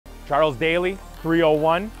Charles Daly,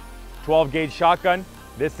 301, 12 gauge shotgun.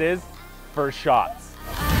 This is First Shots.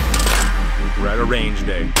 We're at a range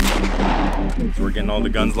day. So we're getting all the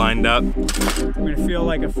guns lined up. We're gonna feel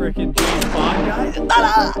like a freaking James Bond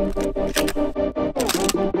guy.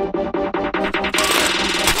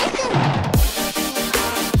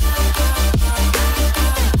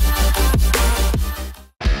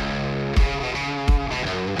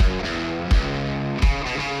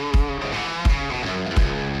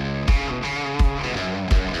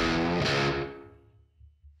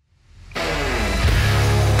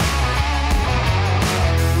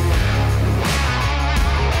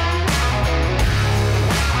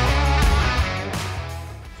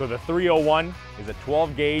 So the 301 is a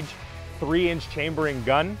 12 gauge, 3-inch chambering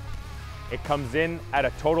gun. It comes in at a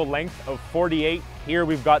total length of 48. Here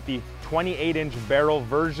we've got the 28-inch barrel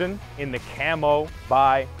version in the camo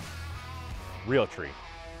by Realtree.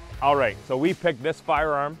 All right, so we picked this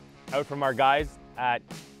firearm out from our guys at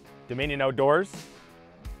Dominion Outdoors.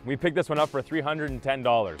 We picked this one up for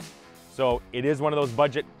 $310. So it is one of those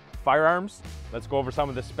budget firearms. Let's go over some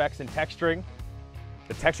of the specs and texturing.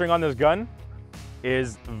 The texturing on this gun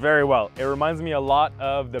is very well. It reminds me a lot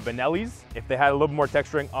of the Benelli's. If they had a little more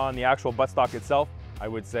texturing on the actual buttstock itself, I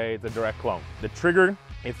would say it's a direct clone. The trigger,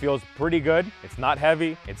 it feels pretty good. It's not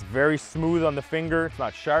heavy. It's very smooth on the finger. It's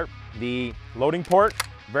not sharp. The loading port,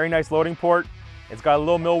 very nice loading port. It's got a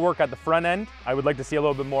little mill work at the front end. I would like to see a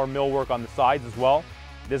little bit more mill work on the sides as well.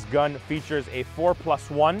 This gun features a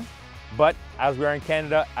 4+1, but as we are in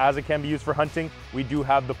Canada, as it can be used for hunting, we do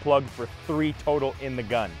have the plug for 3 total in the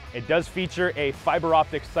gun. It does feature a fiber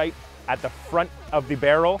optic sight at the front of the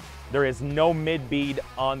barrel. There is no mid bead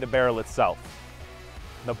on the barrel itself.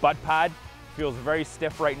 The butt pad feels very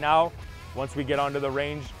stiff right now. Once we get onto the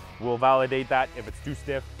range, we'll validate that. If it's too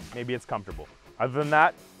stiff, maybe it's comfortable. Other than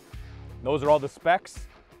that, those are all the specs.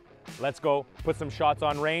 Let's go put some shots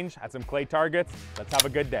on range at some clay targets. Let's have a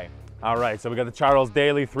good day. All right, so we got the Charles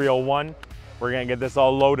Daly 301. We're gonna get this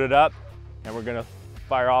all loaded up and we're gonna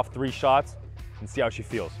fire off 3 shots and see how she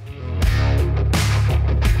feels.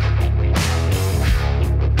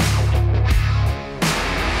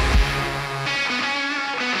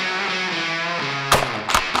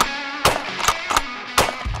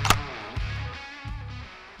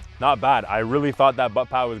 Not bad. I really thought that butt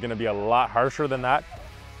pad was gonna be a lot harsher than that.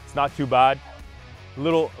 It's not too bad.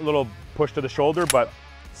 Little push to the shoulder, but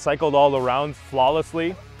cycled all around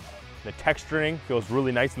flawlessly. The texturing feels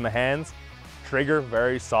really nice in the hands. Trigger,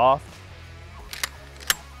 very soft.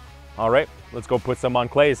 All right, let's go put some on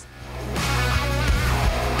clays.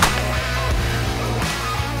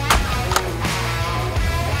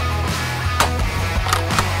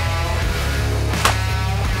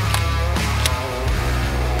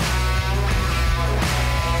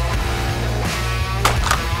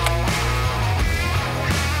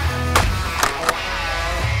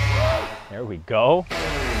 There we go.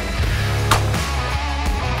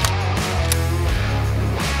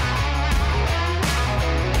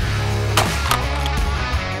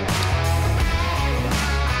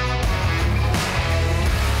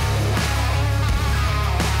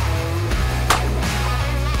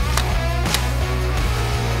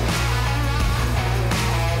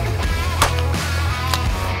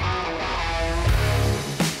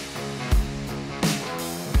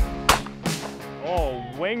 Oh,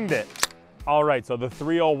 winged it. All right, so the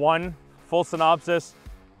 301, full synopsis,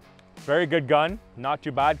 very good gun, not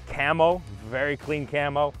too bad. Camo, very clean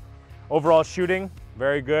camo. Overall shooting,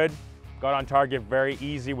 very good. Got on target very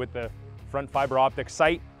easy with the front fiber optic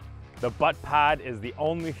sight. The butt pad is the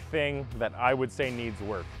only thing that I would say needs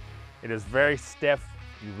work. It is very stiff,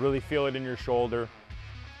 you really feel it in your shoulder.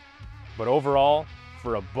 But overall,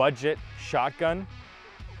 for a budget shotgun,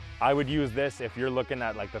 I would use this if you're looking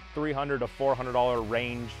at like the $300 to $400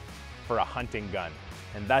 range for a hunting gun.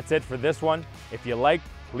 And that's it for this one. If you like,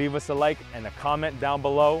 leave us a like and a comment down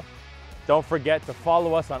below. Don't forget to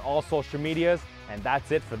follow us on all social medias, and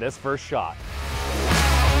that's it for this first shot.